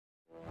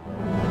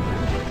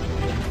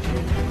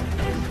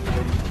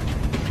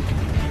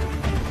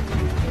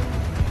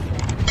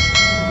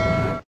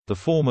The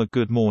former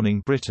Good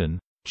Morning Britain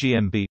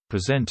 (GMB)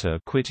 presenter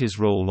quit his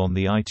role on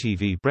the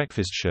ITV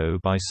breakfast show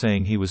by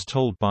saying he was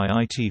told by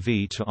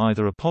ITV to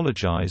either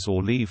apologise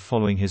or leave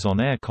following his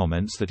on-air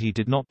comments that he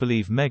did not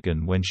believe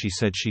Meghan when she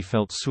said she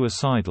felt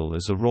suicidal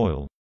as a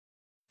royal.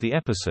 The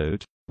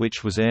episode,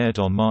 which was aired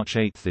on March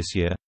 8 this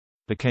year,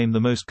 became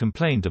the most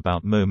complained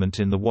about moment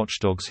in the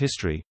watchdog's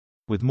history,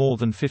 with more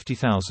than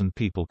 50,000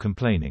 people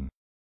complaining.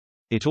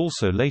 It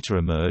also later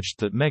emerged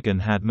that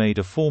Meghan had made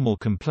a formal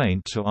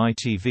complaint to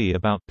ITV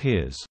about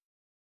Piers.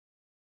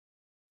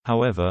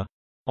 However,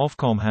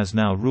 Ofcom has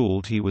now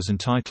ruled he was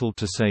entitled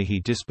to say he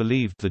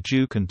disbelieved the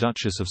Duke and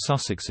Duchess of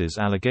Sussex's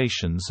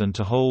allegations and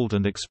to hold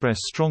and express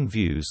strong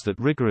views that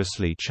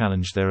rigorously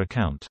challenged their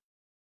account.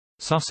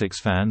 Sussex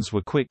fans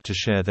were quick to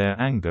share their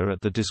anger at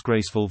the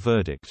disgraceful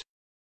verdict.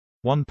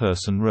 One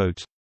person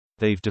wrote,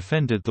 "They've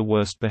defended the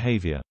worst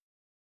behaviour."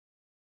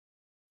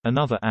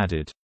 Another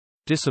added,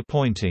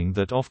 "Disappointing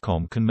that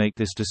Ofcom can make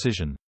this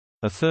decision."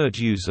 A third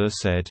user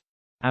said,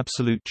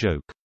 "Absolute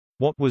joke.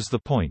 What was the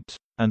point?"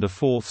 And a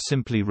fourth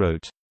simply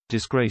wrote,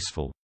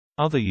 "Disgraceful."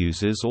 Other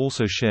users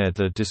also shared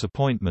their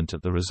disappointment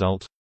at the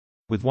result,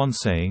 with one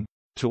saying,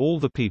 "To all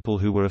the people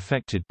who were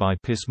affected by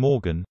Piers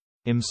Morgan,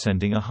 I'm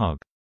sending a hug."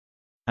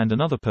 And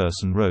another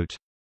person wrote,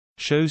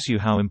 "Shows you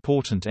how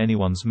important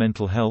anyone's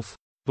mental health,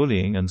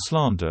 bullying and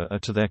slander are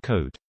to their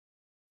code.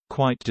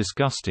 Quite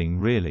disgusting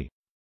really."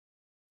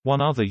 One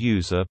other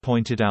user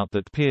pointed out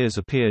that Piers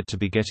appeared to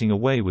be getting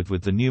away with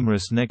the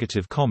numerous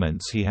negative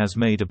comments he has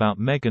made about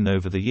Meghan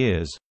over the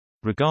years,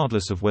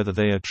 regardless of whether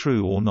they are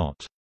true or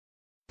not.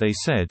 They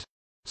said,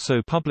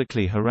 "So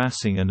publicly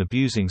harassing and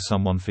abusing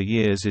someone for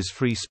years is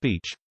free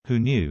speech, who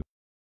knew?"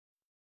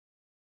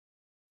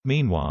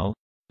 Meanwhile,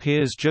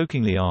 Piers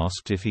jokingly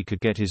asked if he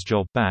could get his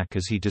job back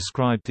as he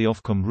described the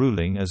Ofcom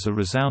ruling as a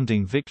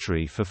resounding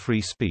victory for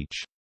free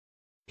speech.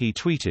 He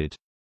tweeted,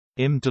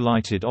 "I'm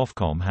delighted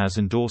Ofcom has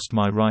endorsed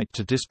my right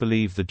to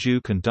disbelieve the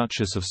Duke and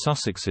Duchess of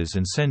Sussex's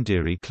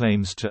incendiary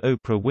claims to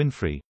Oprah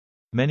Winfrey,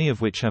 many of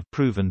which have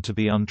proven to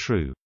be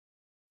untrue.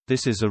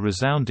 This is a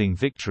resounding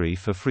victory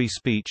for free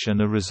speech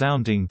and a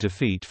resounding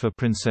defeat for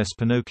Princess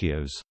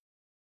Pinocchio's.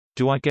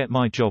 Do I get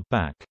my job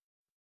back?"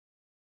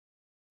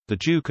 The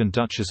Duke and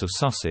Duchess of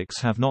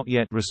Sussex have not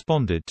yet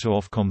responded to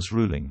Ofcom's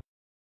ruling.